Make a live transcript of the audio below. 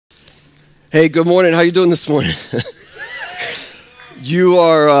Hey, good morning. How you doing this morning?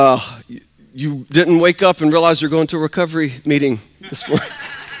 You didn't wake up and realize you're going to a recovery meeting this morning.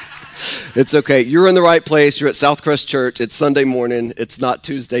 It's okay. You're in the right place. You're at Southcrest Church. It's Sunday morning. It's not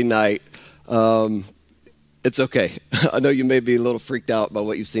Tuesday night. It's okay. I know you may be a little freaked out by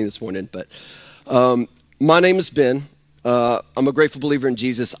what you've seen this morning, but my name is Ben. I'm a grateful believer in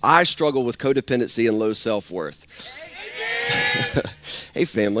Jesus. I struggle with codependency and low self-worth. Hey,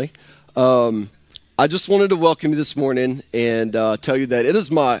 family. I just wanted to welcome you this morning and tell you that it is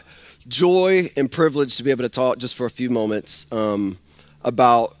my joy and privilege to be able to talk just for a few moments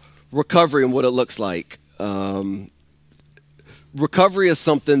about recovery and what it looks like. Recovery is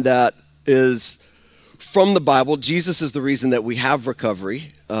something that is from the Bible. Jesus is the reason that we have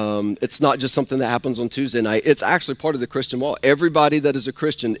recovery. It's not just something that happens on Tuesday night. It's actually part of the Christian walk. Everybody that is a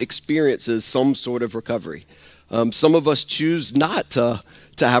Christian experiences some sort of recovery. Some of us choose not to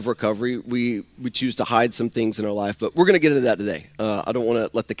have recovery. We choose to hide some things in our life, but we're going to get into that today. I don't want to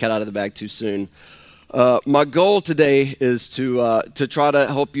let the cat out of the bag too soon. My goal today is to try to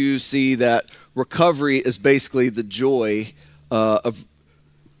help you see that recovery is basically the joy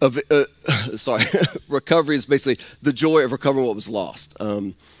recovery is basically the joy of recovering what was lost.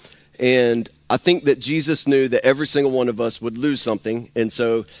 And I think that Jesus knew that every single one of us would lose something. And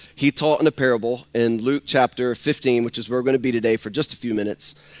so he taught in a parable in Luke chapter 15, which is where we're going to be today for just a few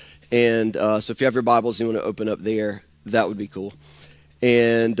minutes. And so if you have your Bibles, you want to open up there, that would be cool.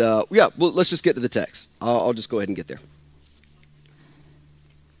 And let's just get to the text. I'll just go ahead and get there.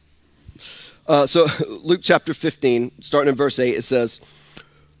 So Luke chapter 15, starting in verse 8, it says,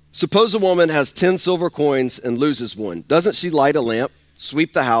 "Suppose a woman has 10 silver coins and loses one. Doesn't she light a lamp,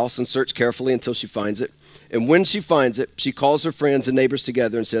 sweep the house, and search carefully until she finds it? And when she finds it, she calls her friends and neighbors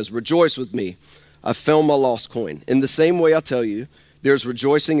together and says, 'Rejoice with me, I found my lost coin.' In the same way, I tell you, there's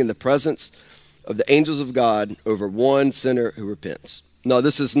rejoicing in the presence of the angels of God over one sinner who repents." Now,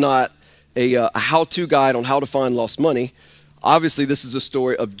 this is not a how-to guide on how to find lost money. Obviously, this is a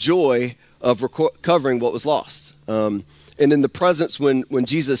story of joy of recovering what was lost. And in the presence, when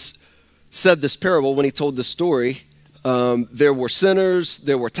Jesus said this parable, when he told this story, there were sinners,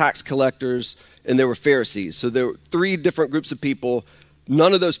 there were tax collectors, and there were Pharisees. So there were three different groups of people.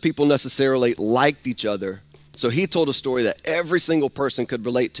 None of those people necessarily liked each other. So he told a story that every single person could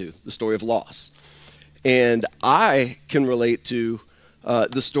relate to, the story of loss. And I can relate to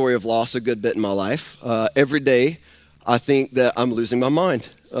the story of loss a good bit in my life. Every day, I think that I'm losing my mind.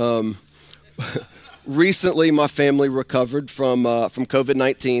 Recently, my family recovered from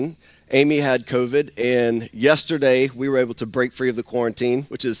COVID-19. Amy had COVID, and yesterday we were able to break free of the quarantine,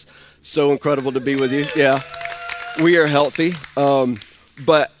 which is so incredible to be with you. Yeah, we are healthy.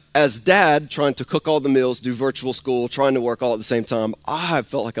 But as dad, trying to cook all the meals, do virtual school, trying to work all at the same time, I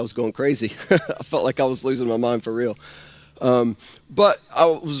felt like I was going crazy. I felt like I was losing my mind for real. But I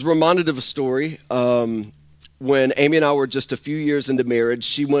was reminded of a story. When Amy and I were just a few years into marriage,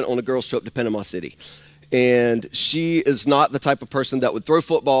 she went on a girls' trip to Panama City. And she is not the type of person that would throw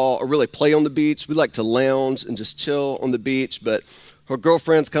football or really play on the beach. We like to lounge and just chill on the beach, but her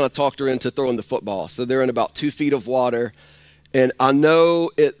girlfriends kind of talked her into throwing the football. So they're in about 2 feet of water. And I know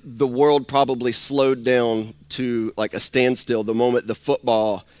the world probably slowed down to like a standstill the moment the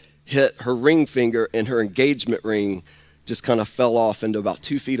football hit her ring finger and her engagement ring just kind of fell off into about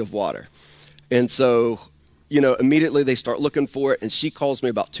 2 feet of water. And so, immediately they start looking for it, and she calls me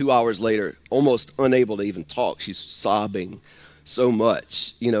about 2 hours later, almost unable to even talk. She's sobbing so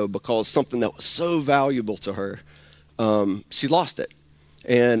much, because something that was so valuable to her, she lost it.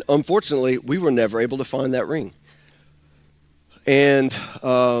 And unfortunately, we were never able to find that ring. And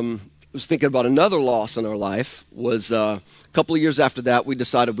I was thinking about another loss in our life. Was a couple of years after that, we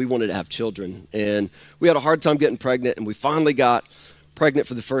decided we wanted to have children. And we had a hard time getting pregnant, and we finally got pregnant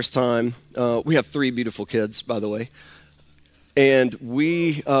for the first time. We have 3 beautiful kids, by the way. And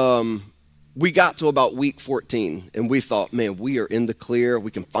we got to about week 14, and we thought, man, we are in the clear.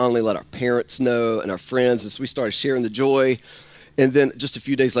 We can finally let our parents know and our friends. As we started sharing the joy. And then just a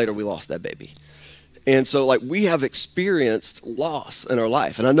few days later, we lost that baby. And so, we have experienced loss in our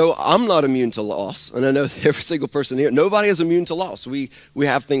life. And I know I'm not immune to loss. And I know every single person here, nobody is immune to loss. We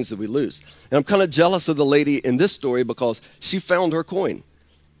have things that we lose. And I'm kind of jealous of the lady in this story because she found her coin.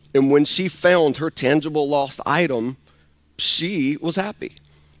 And when she found her tangible lost item, she was happy.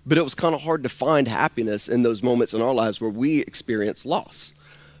 But it was kind of hard to find happiness in those moments in our lives where we experience loss.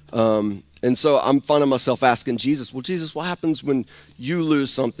 And so I'm finding myself asking Jesus, well, Jesus, what happens when you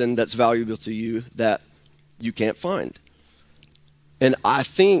lose something that's valuable to you that you can't find? And I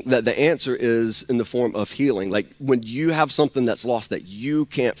think that the answer is in the form of healing. Like when you have something that's lost that you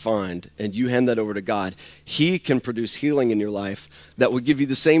can't find and you hand that over to God, he can produce healing in your life that will give you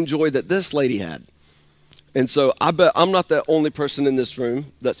the same joy that this lady had. And so I bet I'm not the only person in this room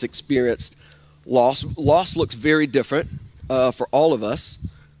that's experienced loss. Loss looks very different for all of us.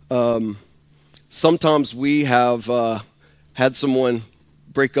 Sometimes we have had someone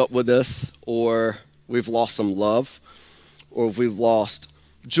break up with us, or we've lost some love, or we've lost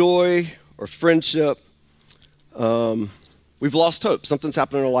joy or friendship. We've lost hope. Something's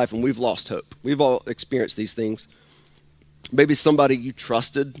happened in our life and we've lost hope. We've all experienced these things. Maybe somebody you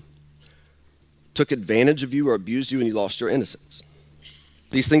trusted took advantage of you or abused you and you lost your innocence.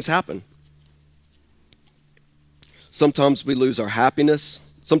 These things happen. Sometimes we lose our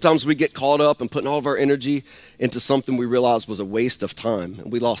happiness. Sometimes we get caught up in putting all of our energy into something we realized was a waste of time,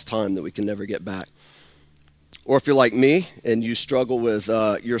 and we lost time that we can never get back. Or if you're like me and you struggle with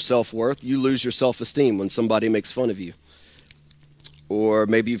your self-worth, you lose your self-esteem when somebody makes fun of you. Or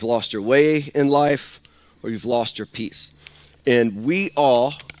maybe you've lost your way in life, or you've lost your peace. And we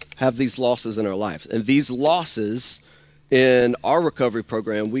all have these losses in our lives. And these losses in our recovery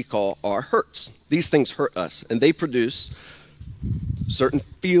program we call our hurts. These things hurt us, and they produce certain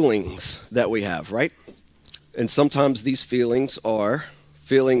feelings that we have, right? And sometimes these feelings are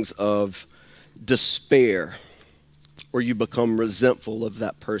feelings of despair, or you become resentful of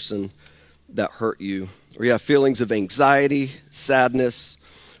that person that hurt you, or you have feelings of anxiety,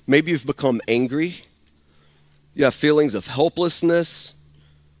 sadness. Maybe you've become angry. You have feelings of helplessness.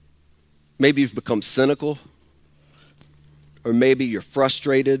 Maybe you've become cynical, or maybe you're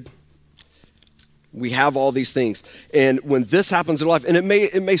frustrated. We have all these things. And when this happens in life, and it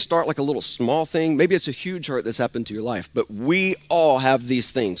may start like a little small thing, maybe it's a huge hurt that's happened to your life, but we all have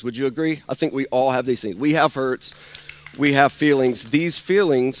these things. Would you agree? I think we all have these things. We have hurts. We have feelings. These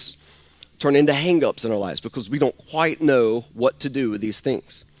feelings turn into hang-ups in our lives because we don't quite know what to do with these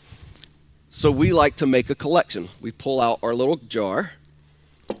things. So we like to make a collection. We pull out our little jar,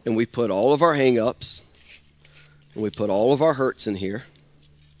 and we put all of our hang-ups, and we put all of our hurts in here.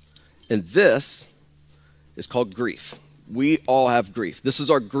 And this is called grief. We all have grief. This is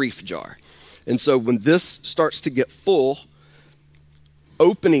our grief jar. And so when this starts to get full,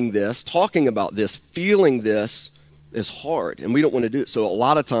 opening this, talking about this, feeling this is hard, and we don't want to do it. So a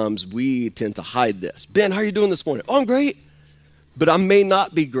lot of times we tend to hide this. Ben, how are you doing this morning? Oh, I'm great. But I may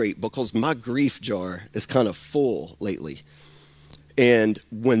not be great because my grief jar is kind of full lately. And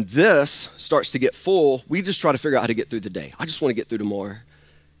when this starts to get full, we just try to figure out how to get through the day. I just want to get through tomorrow.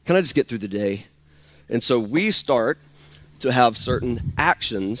 Can I just get through the day? And so we start to have certain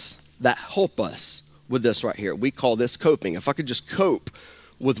actions that help us with this right here. We call this coping. If I could just cope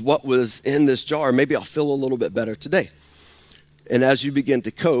with what was in this jar, maybe I'll feel a little bit better today. And as you begin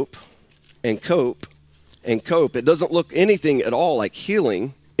to cope and cope and cope, it doesn't look anything at all like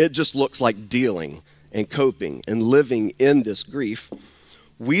healing. It just looks like dealing and coping and living in this grief.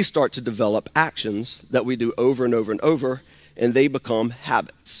 We start to develop actions that we do over and over and over, and they become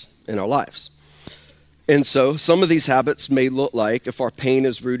habits in our lives. And so some of these habits may look like, if our pain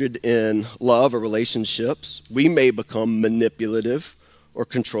is rooted in love or relationships, we may become manipulative or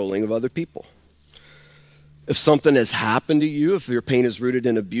controlling of other people. If something has happened to you, if your pain is rooted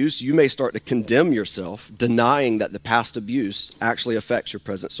in abuse, you may start to condemn yourself, denying that the past abuse actually affects your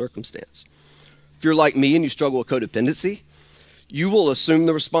present circumstance. If you're like me and you struggle with codependency, you will assume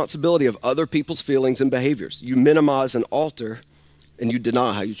the responsibility of other people's feelings and behaviors. You minimize and alter, and you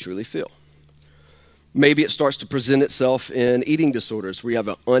deny how you truly feel. Maybe it starts to present itself in eating disorders where you have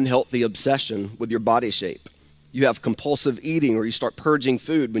an unhealthy obsession with your body shape. You have compulsive eating, or you start purging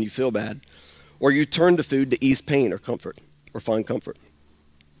food when you feel bad, or you turn to food to ease pain or comfort, or find comfort.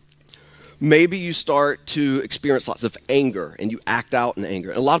 Maybe you start to experience lots of anger and you act out in anger.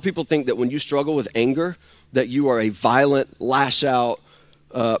 And a lot of people think that when you struggle with anger, that you are a violent, lash out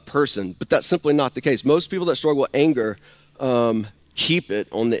person, but that's simply not the case. Most people that struggle with anger keep it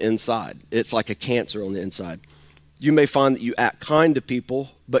on the inside. It's like a cancer on the inside. You may find that you act kind to people,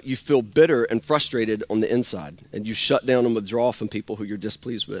 but you feel bitter and frustrated on the inside, and you shut down and withdraw from people who you're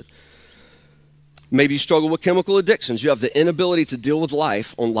displeased with. Maybe you struggle with chemical addictions. You have the inability to deal with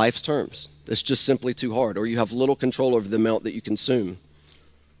life on life's terms. It's just simply too hard, or you have little control over the amount that you consume.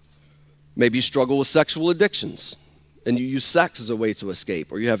 Maybe you struggle with sexual addictions, and you use sex as a way to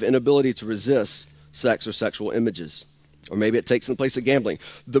escape, or you have inability to resist sex or sexual images. Or maybe it takes the place of gambling.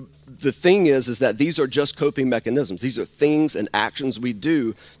 The thing is that these are just coping mechanisms. These are things and actions we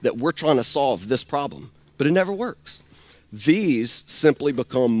do that we're trying to solve this problem, but it never works. These simply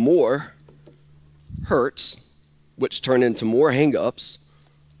become more hurts which turn into more hang-ups,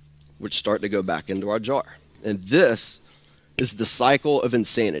 which start to go back into our jar. And this is the cycle of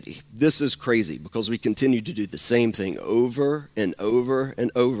insanity. This is crazy because we continue to do the same thing over and over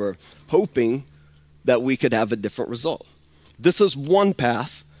and over, hoping that we could have a different result. This is one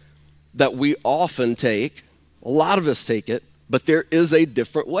path that we often take. A lot of us take it, but there is a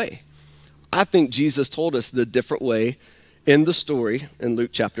different way. I think Jesus told us the different way in the story in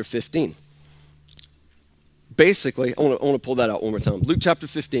Luke chapter 15. Basically, I want to pull that out one more time. Luke chapter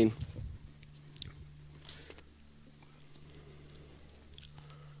 15.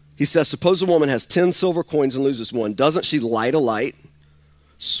 He says, suppose a woman has 10 silver coins and loses one. Doesn't she light a light,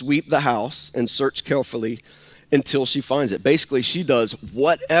 sweep the house, and search carefully until she finds it? Basically, she does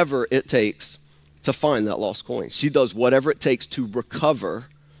whatever it takes to find that lost coin. She does whatever it takes to recover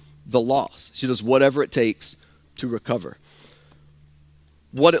the loss. She does whatever it takes to recover.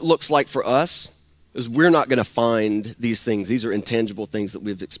 What it looks like for us is we're not going to find these things. These are intangible things that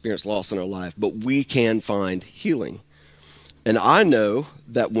we've experienced loss in our life, but we can find healing. And I know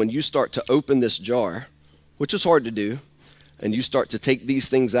that when you start to open this jar, which is hard to do, and you start to take these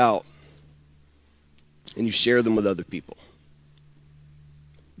things out and you share them with other people,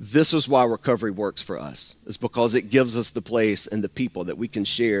 this is why recovery works for us. It's because it gives us the place and the people that we can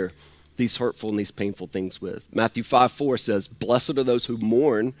share these hurtful and these painful things with. Matthew 5:4 says, blessed are those who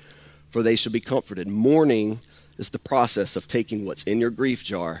mourn, for they shall be comforted. Mourning is the process of taking what's in your grief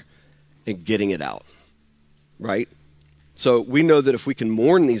jar and getting it out, right? So we know that if we can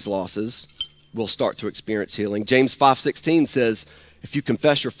mourn these losses, we'll start to experience healing. James 5:16 says, if you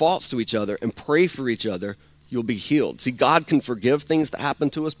confess your faults to each other and pray for each other, you'll be healed. See, God can forgive things that happen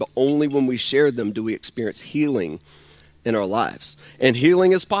to us, but only when we share them do we experience healing in our lives. And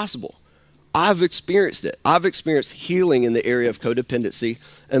healing is possible. I've experienced it. I've experienced healing in the area of codependency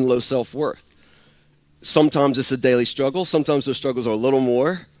and low self-worth. Sometimes it's a daily struggle. Sometimes those struggles are a little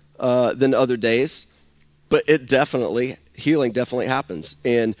more than other days. But healing definitely happens.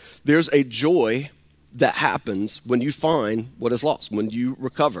 And there's a joy that happens when you find what is lost, when you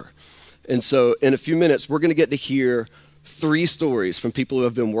recover. And so in a few minutes, we're going to get to hear 3 stories from people who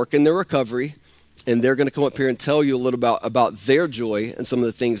have been working their recovery, and they're going to come up here and tell you a little about their joy and some of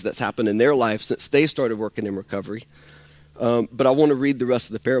the things that's happened in their life since they started working in recovery. But I want to read the rest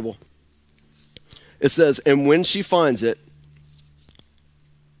of the parable. It says, and when she finds it,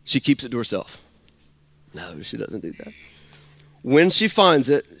 she keeps it to herself. No, she doesn't do that. When she finds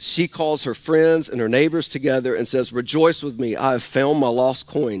it, she calls her friends and her neighbors together and says, rejoice with me, I have found my lost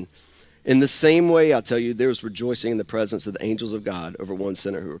coin. In the same way, I tell you, there's rejoicing in the presence of the angels of God over one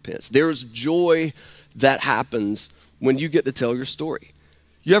sinner who repents. There's joy that happens when you get to tell your story.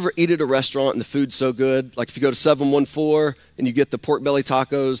 You ever eat at a restaurant and the food's so good? Like if you go to 714 and you get the pork belly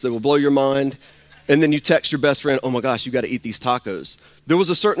tacos that will blow your mind, and then you text your best friend, oh my gosh, you got to eat these tacos. There was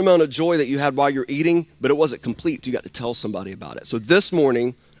a certain amount of joy that you had while you're eating, but it wasn't complete. You got to tell somebody about it. So this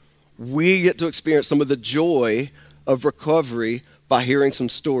morning, we get to experience some of the joy of recovery by hearing some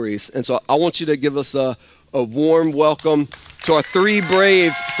stories. And so I want you to give us a warm welcome to our 3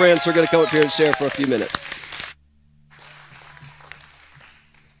 brave friends who are going to come up here and share for a few minutes.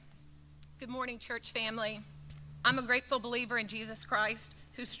 Good morning, church family. I'm a grateful believer in Jesus Christ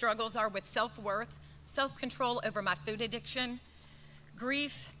whose struggles are with self-worth, self-control over my food addiction,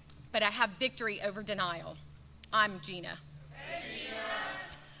 grief, but I have victory over denial. I'm Gina. Hey, Gina.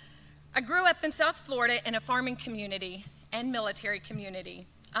 I grew up in South Florida in a farming community and military community.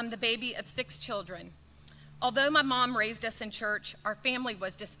 I'm the baby of 6 children. Although my mom raised us in church, our family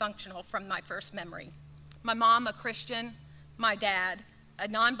was dysfunctional from my first memory. My mom, a Christian, my dad, a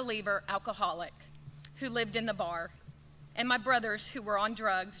non-believer alcoholic who lived in the bar, and my brothers who were on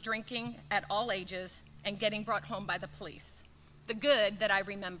drugs, drinking at all ages, and getting brought home by the police. The good that I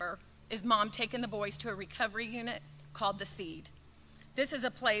remember is Mom taking the boys to a recovery unit called The Seed. This is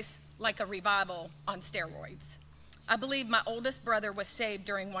a place like a revival on steroids. I believe my oldest brother was saved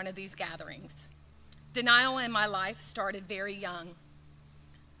during one of these gatherings. Denial in my life started very young.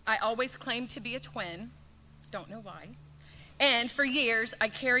 I always claimed to be a twin, don't know why, and for years I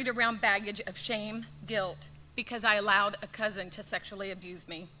carried around baggage of shame, guilt, because I allowed a cousin to sexually abuse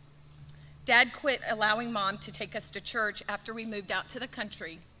me. Dad quit allowing Mom to take us to church after we moved out to the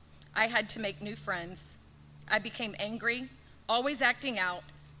country. I had to make new friends. I became angry, always acting out,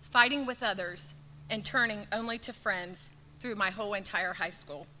 fighting with others, and turning only to friends through my whole entire high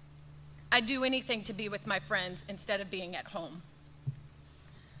school. I'd do anything to be with my friends instead of being at home.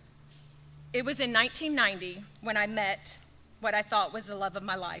 It was in 1990 when I met what I thought was the love of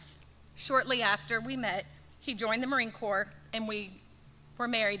my life. Shortly after we met, he joined the Marine Corps, and we were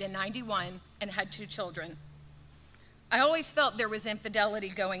married in '91 and had 2 children. I always felt there was infidelity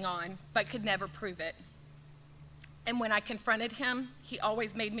going on, but could never prove it. And when I confronted him, he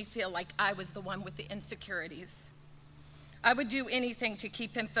always made me feel like I was the one with the insecurities. I would do anything to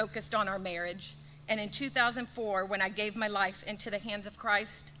keep him focused on our marriage. And in 2004, when I gave my life into the hands of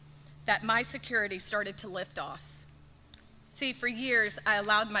Christ, that my security started to lift off. See, for years, I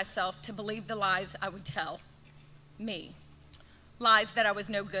allowed myself to believe the lies I would tell me. Lies that I was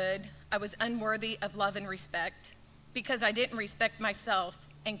no good, I was unworthy of love and respect, because I didn't respect myself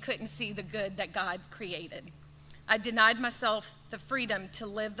and couldn't see the good that God created. I denied myself the freedom to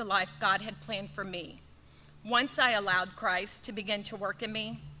live the life God had planned for me. Once I allowed Christ to begin to work in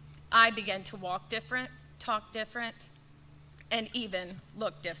me, I began to walk different, talk different, and even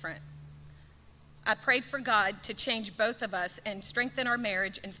look different. I prayed for God to change both of us and strengthen our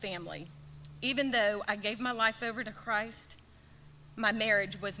marriage and family. Even though I gave my life over to Christ, my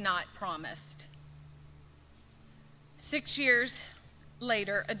marriage was not promised. 6 years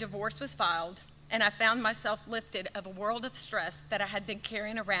later, a divorce was filed, and I found myself lifted of a world of stress that I had been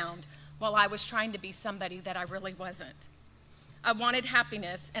carrying around while I was trying to be somebody that I really wasn't. I wanted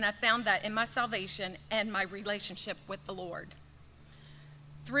happiness, and I found that in my salvation and my relationship with the Lord.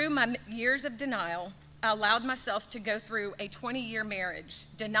 Through my years of denial, I allowed myself to go through a 20-year marriage,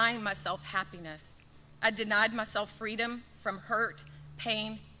 denying myself happiness. I denied myself freedom from hurt,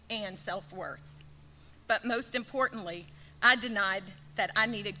 pain, and self-worth. But most importantly, I denied that I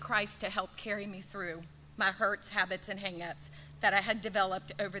needed Christ to help carry me through my hurts, habits, and hang-ups that I had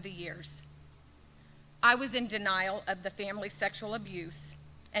developed over the years. I was in denial of the family sexual abuse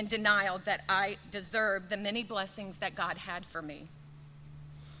and denial that I deserved the many blessings that God had for me.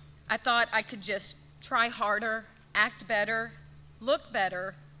 I thought I could just try harder, act better, look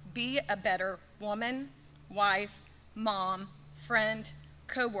better, be a better woman, wife, mom, friend,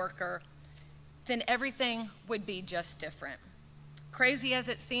 coworker, then everything would be just different. Crazy as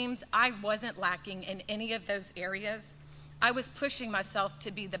it seems, I wasn't lacking in any of those areas. I was pushing myself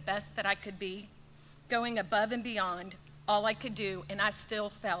to be the best that I could be, going above and beyond all I could do, and I still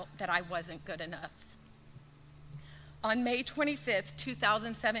felt that I wasn't good enough. On May 25th,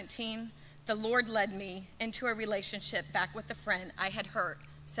 2017, the Lord led me into a relationship back with a friend I had hurt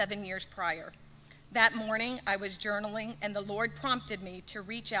 7 years prior. That morning, I was journaling, and the Lord prompted me to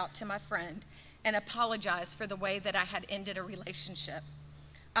reach out to my friend and apologize for the way that I had ended a relationship.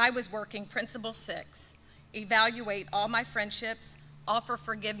 I was working Principle 6, evaluate all my friendships, offer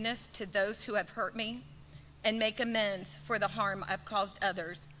forgiveness to those who have hurt me, and make amends for the harm I've caused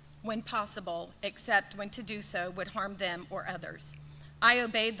others when possible, except when to do so would harm them or others. I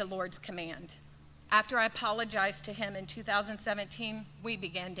obeyed the Lord's command. After I apologized to him in 2017, we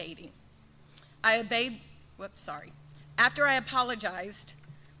began dating. After I apologized,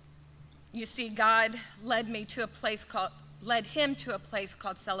 you see, God led him to a place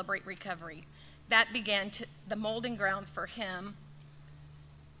called Celebrate Recovery. That began the molding ground for him,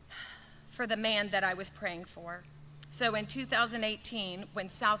 for the man that I was praying for. So in 2018, when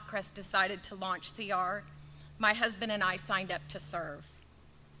Southcrest decided to launch CR, my husband and I signed up to serve.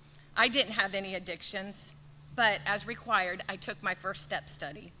 I didn't have any addictions, but as required, I took my first step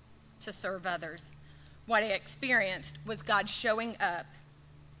study to serve others. What I experienced was God showing up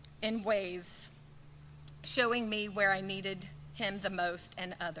in ways, showing me where I needed him the most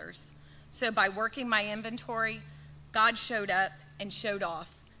and others. So by working my inventory, God showed up and showed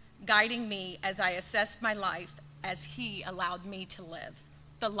off, guiding me as I assessed my life as he allowed me to live,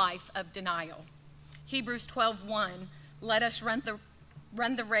 the life of denial. Hebrews 12:1, let us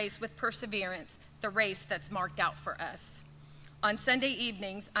run the race with perseverance, the race that's marked out for us. On Sunday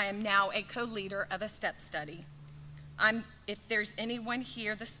evenings, I am now a co-leader of a step study. If there's anyone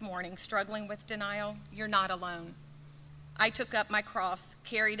here this morning struggling with denial, you're not alone. I took up my cross,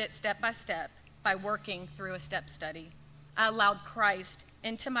 carried it step by step by working through a step study. I allowed Christ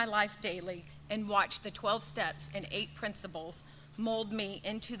into my life daily and watched the 12 steps and 8 principles mold me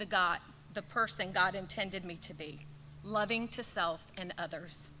into the person God intended me to be, loving to self and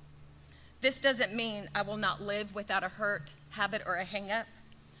others. This doesn't mean I will not live without a hurt, habit, or a hang-up,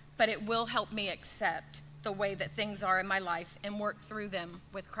 but it will help me accept the way that things are in my life and work through them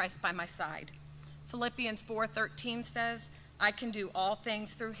with Christ by my side. Philippians 4:13 says, I can do all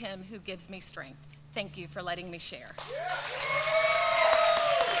things through him who gives me strength. Thank you for letting me share.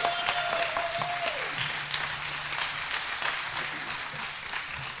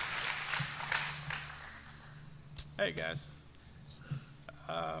 Hey guys.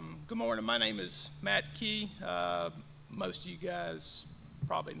 Good morning. My name is Matt Key. Most of you guys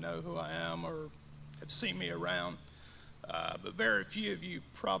probably know who I am or have seen me around, but very few of you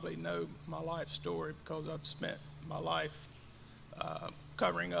probably know my life story because I've spent my life,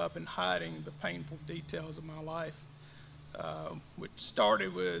 covering up and hiding the painful details of my life, which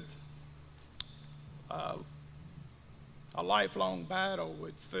started with a lifelong battle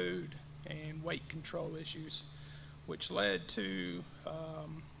with food and weight control issues, which led to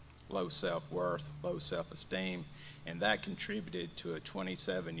low self-worth, low self-esteem, and that contributed to a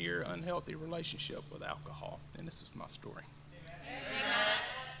 27-year unhealthy relationship with alcohol. And this is my story. Amen.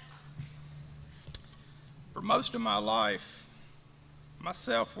 For most of my life, my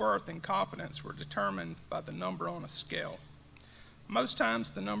self-worth and confidence were determined by the number on a scale. Most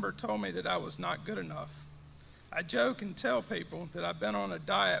times the number told me that I was not good enough. I joke and tell people that I've been on a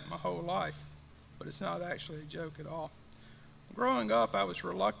diet my whole life, but it's not actually a joke at all. Growing up, I was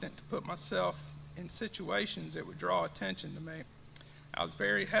reluctant to put myself in situations that would draw attention to me. I was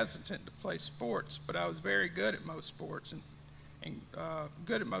very hesitant to play sports, but I was very good at most sports and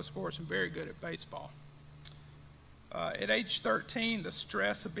very good at baseball. At age 13, the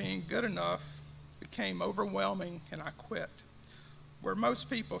stress of being good enough became overwhelming, and I quit. Where most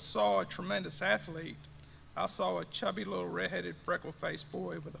people saw a tremendous athlete, I saw a chubby little redheaded freckle-faced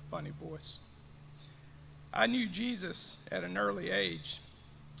boy with a funny voice. I knew Jesus at an early age,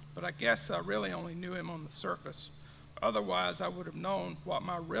 but I guess I really only knew him on the surface. Otherwise, I would have known what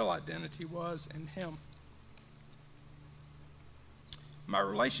my real identity was in him. My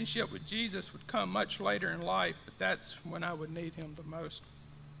relationship with Jesus would come much later in life, but that's when I would need him the most.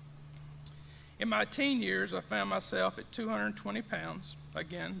 In my teen years, I found myself at 220 pounds,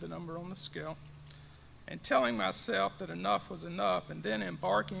 again, the number on the scale, and telling myself that enough was enough, and then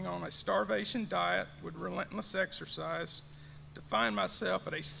embarking on a starvation diet with relentless exercise to find myself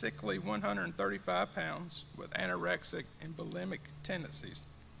at a sickly 135 pounds with anorexic and bulimic tendencies.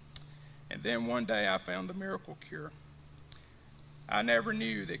 And then one day I found the miracle cure. I never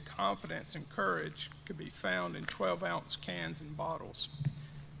knew that confidence and courage could be found in 12-ounce cans and bottles.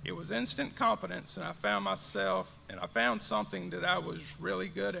 It was instant confidence, and I found something that I was really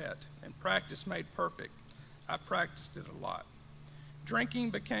good at, and practice made perfect. I practiced it a lot. Drinking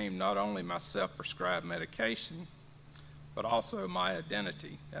became not only my self-prescribed medication, but also my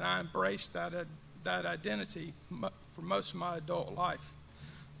identity, and I embraced that identity for most of my adult life.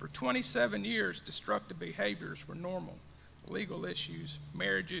 For 27 years, destructive behaviors were normal. Legal issues,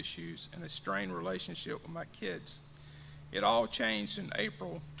 marriage issues, and a strained relationship with my kids. It all changed in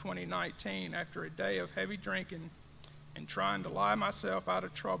April 2019 after a day of heavy drinking and trying to lie myself out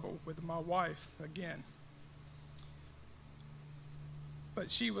of trouble with my wife again. But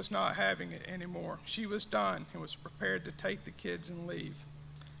she was not having it anymore. She was done and was prepared to take the kids and leave.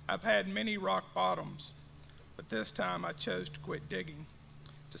 I've had many rock bottoms, but this time I chose to quit digging.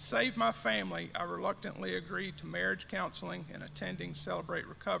 To save my family, I reluctantly agreed to marriage counseling and attending Celebrate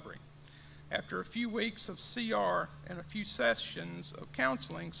Recovery. After a few weeks of CR and a few sessions of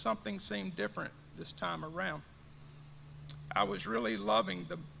counseling, something seemed different this time around. I was really loving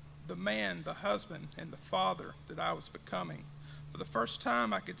the man, the husband, and the father that I was becoming. For the first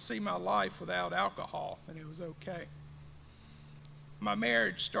time, I could see my life without alcohol, and it was okay. My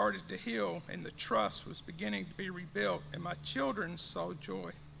marriage started to heal, and the trust was beginning to be rebuilt, and my children saw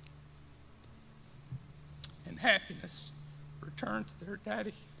joy and happiness return to their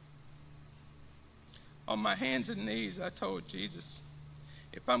daddy. On my hands and knees, I told Jesus,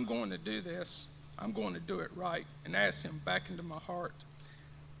 if I'm going to do this, I'm going to do it right, and ask him back into my heart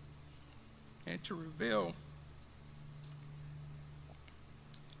and to reveal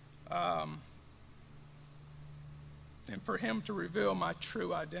and for him to reveal my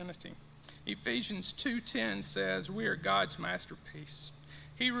true identity. Ephesians 2:10 says, we are God's masterpiece.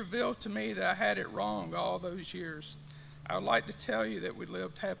 He revealed to me that I had it wrong all those years. I would like to tell you that we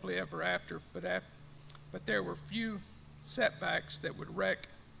lived happily ever after, but there were few setbacks that would wreck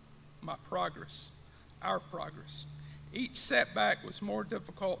my progress, our progress. Each setback was more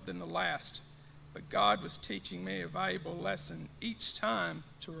difficult than the last, but God was teaching me a valuable lesson each time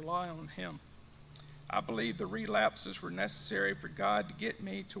to rely on him. I believe the relapses were necessary for God to get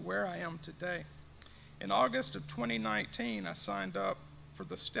me to where I am today. In August of 2019, I signed up for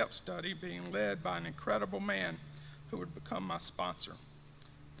the STEP study being led by an incredible man who would become my sponsor.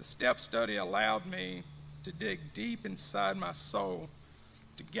 The STEP study allowed me to dig deep inside my soul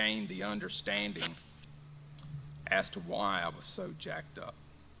to gain the understanding as to why I was so jacked up.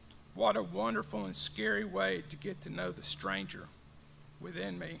 What a wonderful and scary way to get to know the stranger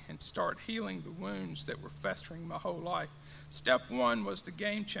within me and start healing the wounds that were festering my whole life. Step one was the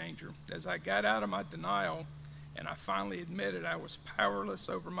game changer. As I got out of my denial and I finally admitted I was powerless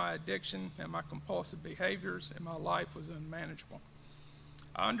over my addiction and my compulsive behaviors, and my life was unmanageable.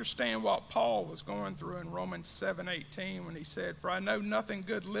 I understand what Paul was going through in Romans 7:18 when he said, "For I know nothing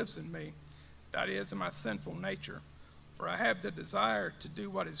good lives in me, that is, in my sinful nature. For I have the desire to do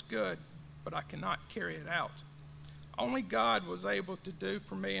what is good, but I cannot carry it out." Only God was able to do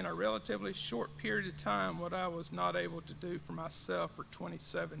for me in a relatively short period of time what I was not able to do for myself for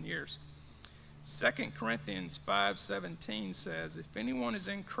 27 years. 2 Corinthians 5:17 says, "If anyone is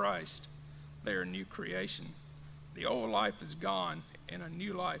in Christ, they are a new creation. The old life is gone, and a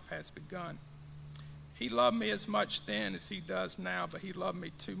new life has begun." He loved me as much then as he does now, but he loved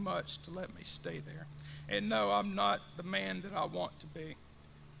me too much to let me stay there. And no, I'm not the man that I want to be,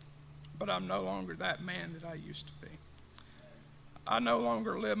 but I'm no longer that man that I used to be. I no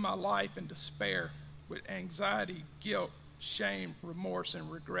longer live my life in despair with anxiety, guilt, shame, remorse,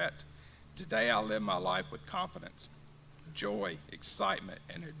 and regret. Today I live my life with confidence, joy, excitement,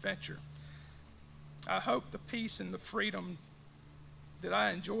 and adventure. I hope the peace and the freedom that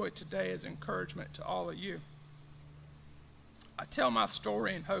I enjoy today is encouragement to all of you. I tell my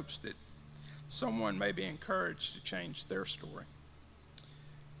story in hopes that someone may be encouraged to change their story,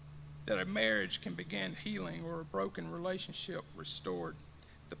 that a marriage can begin healing or a broken relationship restored.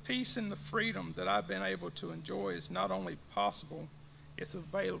 The peace and the freedom that I've been able to enjoy is not only possible, it's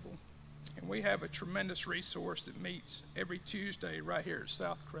available. And we have a tremendous resource that meets every Tuesday right here at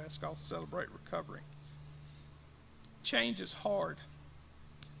Southcrest called Celebrate Recovery. Change is hard,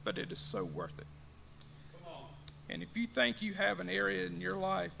 but it is so worth it. And if you think you have an area in your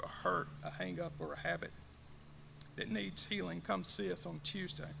life, a hurt, a hang-up, or a habit that needs healing, come see us on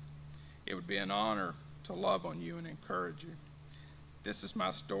Tuesday. It would be an honor to love on you and encourage you. This is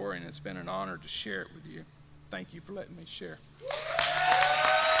my story, and it's been an honor to share it with you. Thank you for letting me share.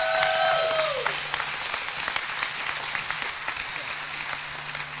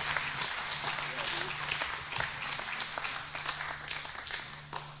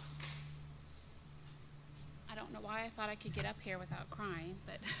 I thought I could get up here without crying,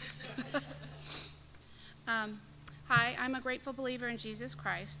 but hi, I'm a grateful believer in Jesus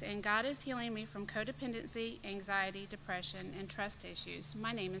Christ, and God is healing me from codependency, anxiety, depression, and trust issues.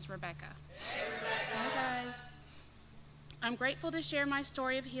 My name is Rebecca. Hey, Rebecca. Hi, guys. I'm grateful to share my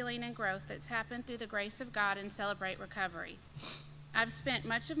story of healing and growth that's happened through the grace of God and Celebrate Recovery. I've spent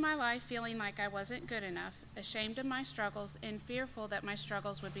much of my life feeling like I wasn't good enough, ashamed of my struggles, and fearful that my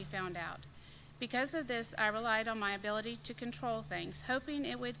struggles would be found out. Because of this, I relied on my ability to control things, hoping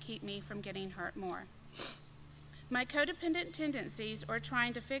it would keep me from getting hurt more. My codependent tendencies, or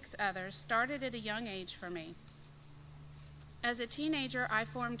trying to fix others, started at a young age for me. As a teenager, I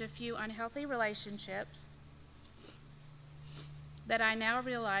formed a few unhealthy relationships that I now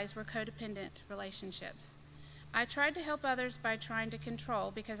realize were codependent relationships. I tried to help others by trying to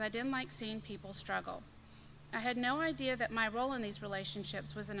control because I didn't like seeing people struggle. I had no idea that my role in these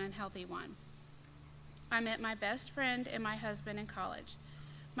relationships was an unhealthy one. I met my best friend and my husband in college.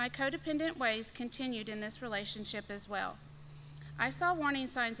 My codependent ways continued in this relationship as well. I saw warning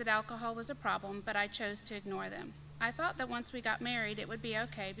signs that alcohol was a problem, but I chose to ignore them. I thought that once we got married, it would be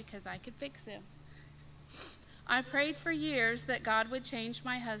okay because I could fix him. I prayed for years that God would change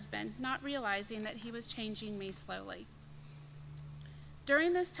my husband, not realizing that he was changing me slowly.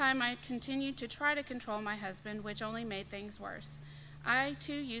 During this time, I continued to try to control my husband, which only made things worse. I,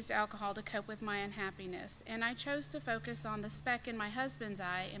 too, used alcohol to cope with my unhappiness, and I chose to focus on the speck in my husband's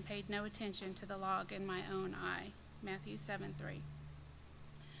eye and paid no attention to the log in my own eye, Matthew 7:3.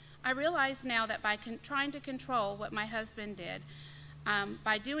 I realize now that by trying to control what my husband did,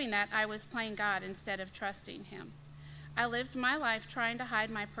 by doing that, I was playing God instead of trusting him. I lived my life trying to hide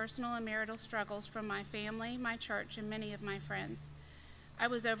my personal and marital struggles from my family, my church, and many of my friends. I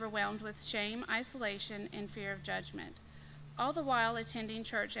was overwhelmed with shame, isolation, and fear of judgment, all the while attending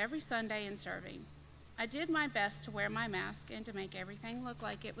church every Sunday and serving. I did my best to wear my mask and to make everything look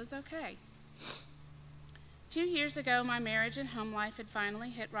like it was okay. 2 years ago, my marriage and home life had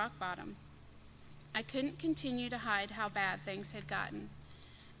finally hit rock bottom. I couldn't continue to hide how bad things had gotten.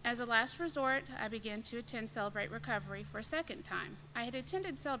 As a last resort, I began to attend Celebrate Recovery for a second time. I had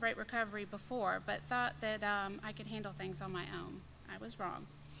attended Celebrate Recovery before, but thought that I could handle things on my own. I was wrong.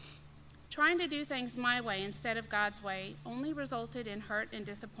 Trying to do things my way instead of God's way only resulted in hurt and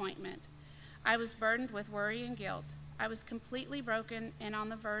disappointment. I was burdened with worry and guilt. I was completely broken and on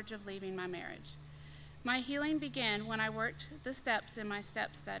the verge of leaving my marriage. My healing began when I worked the steps in my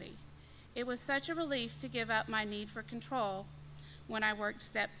step study. It was such a relief to give up my need for control when I worked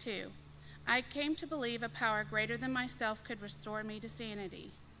step 2. I came to believe a power greater than myself could restore me to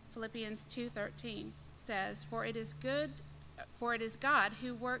sanity. Philippians 2:13 says, For it is God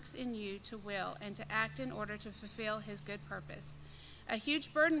who works in you to will and to act in order to fulfill his good purpose. A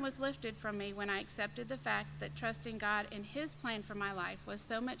huge burden was lifted from me when I accepted the fact that trusting God in His plan for my life was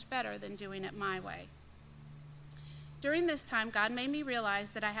so much better than doing it my way. During this time, God made me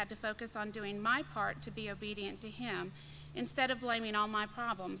realize that I had to focus on doing my part to be obedient to Him instead of blaming all my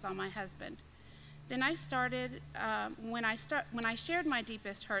problems on my husband. Then I started, when I shared my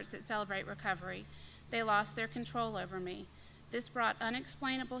deepest hurts at Celebrate Recovery, they lost their control over me. This brought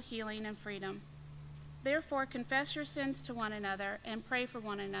unexplainable healing and freedom. Therefore, confess your sins to one another and pray for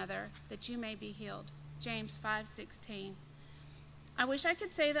one another that you may be healed. James 5:16. I wish I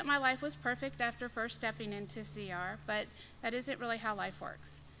could say that my life was perfect after first stepping into CR, but that isn't really how life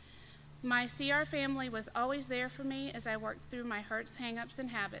works. My CR family was always there for me as I worked through my hurts, hang-ups,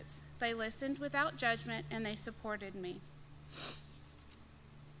 and habits. They listened without judgment, and they supported me.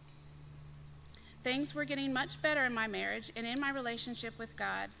 Things were getting much better in my marriage, and in my relationship with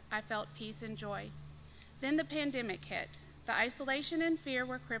God, I felt peace and joy. Then the pandemic hit. The isolation and fear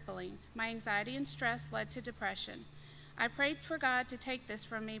were crippling. My anxiety and stress led to depression. I prayed for God to take this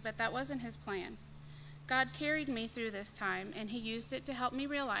from me, but that wasn't His plan. God carried me through this time, and He used it to help me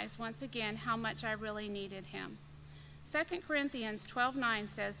realize once again how much I really needed Him. 2 Corinthians 12:9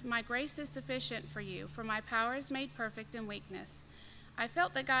 says, "My grace is sufficient for you, for my power is made perfect in weakness." I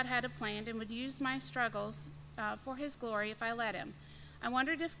felt that God had a plan and would use my struggles for His glory if I let Him. I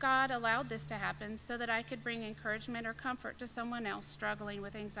wondered if God allowed this to happen so that I could bring encouragement or comfort to someone else struggling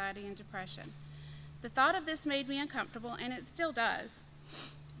with anxiety and depression. The thought of this made me uncomfortable, and it still does.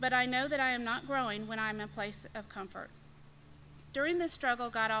 But I know that I am not growing when I am in a place of comfort. During this struggle,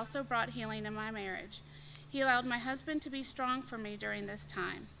 God also brought healing in my marriage. He allowed my husband to be strong for me during this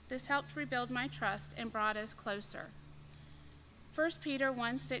time. This helped rebuild my trust and brought us closer. 1 Peter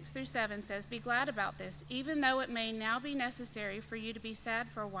 1:6-7 says, "Be glad about this, even though it may now be necessary for you to be sad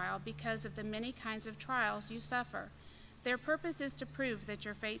for a while because of the many kinds of trials you suffer. Their purpose is to prove that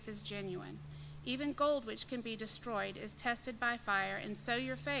your faith is genuine. Even gold which can be destroyed is tested by fire, and so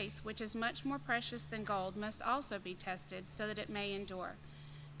your faith, which is much more precious than gold, must also be tested so that it may endure."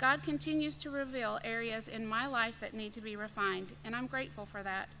 God continues to reveal areas in my life that need to be refined, and I'm grateful for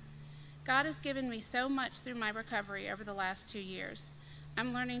that. God has given me so much through my recovery over the last 2 years.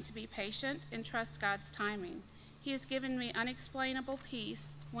 I'm learning to be patient and trust God's timing. He has given me unexplainable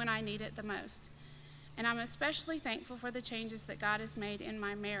peace when I need it the most. And I'm especially thankful for the changes that God has made in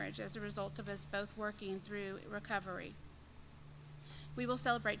my marriage as a result of us both working through recovery. We will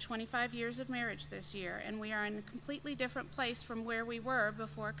celebrate 25 years of marriage this year, and we are in a completely different place from where we were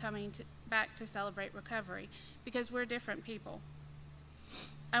before coming back to celebrate recovery, because we're different people.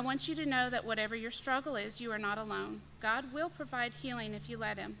 I want you to know that whatever your struggle is, you are not alone. God will provide healing if you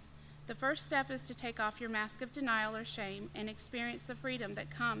let Him. The first step is to take off your mask of denial or shame and experience the freedom that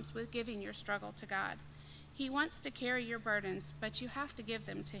comes with giving your struggle to God. He wants to carry your burdens, but you have to give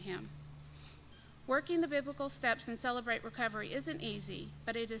them to Him. Working the biblical steps and celebrate recovery isn't easy,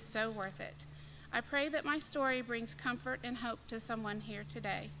 but it is so worth it. I pray that my story brings comfort and hope to someone here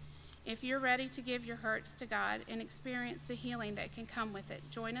today. If you're ready to give your hurts to God and experience the healing that can come with it,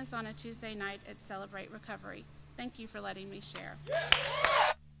 join us on a Tuesday night at Celebrate Recovery. Thank you for letting me share.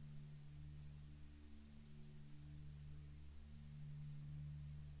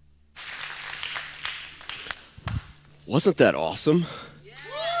 Wasn't that awesome?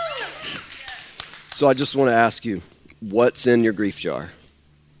 So I just want to ask you, what's in your grief jar?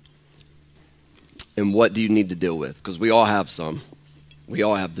 And what do you need to deal with? Because we all have some. We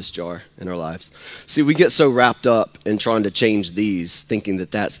all have this jar in our lives. See, we get so wrapped up in trying to change these, thinking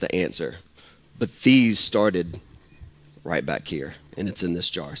that that's the answer. But these started right back here, and it's in this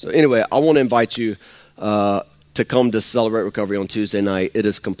jar. So anyway, I want to invite you to come to Celebrate Recovery on Tuesday night. It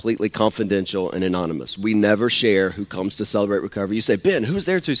is completely confidential and anonymous. We never share who comes to Celebrate Recovery. You say, Ben, who's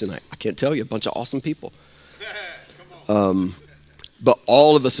there Tuesday night? I can't tell you. A bunch of awesome people. But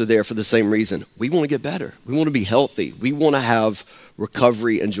all of us are there for the same reason. We want to get better. We want to be healthy. We want to have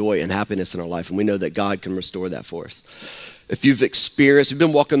recovery and joy and happiness in our life, and we know that God can restore that for us. If you've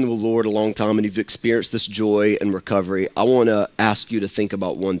been walking with the Lord a long time and you've experienced this joy and recovery, I want to ask you to think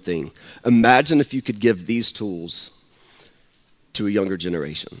about one thing. Imagine if you could give these tools to a younger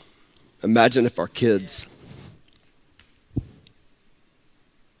generation. Imagine if our kids...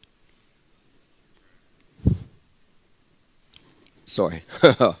 Sorry.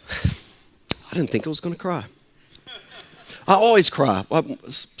 I didn't think I was going to cry. I always cry.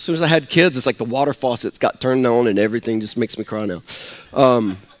 As soon as I had kids, it's like the water faucets got turned on and everything just makes me cry now.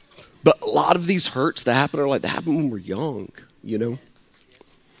 But a lot of these hurts that happen are like, that happen when we're young, you know.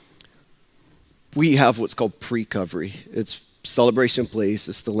 We have what's called pre-covery. It's Celebration Place.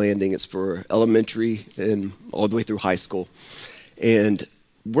 It's the landing. It's for elementary and all the way through high school. and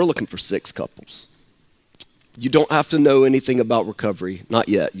we're looking for 6 couples. You don't have to know anything about recovery. Not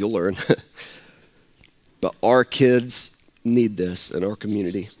yet. You'll learn. But our kids need this in our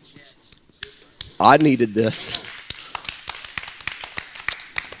community. I needed this.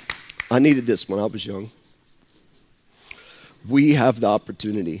 I needed this when I was young. We have the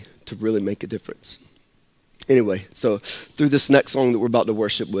opportunity to really make a difference. Anyway, so through this next song that we're about to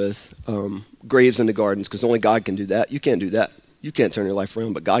worship with, Graves in the Gardens, because only God can do that. You can't do that. You can't turn your life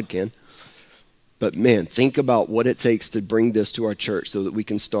around, but God can. But man, think about what it takes to bring this to our church so that we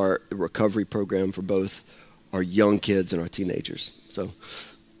can start a recovery program for both our young kids and our teenagers. So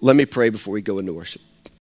let me pray before we go into worship.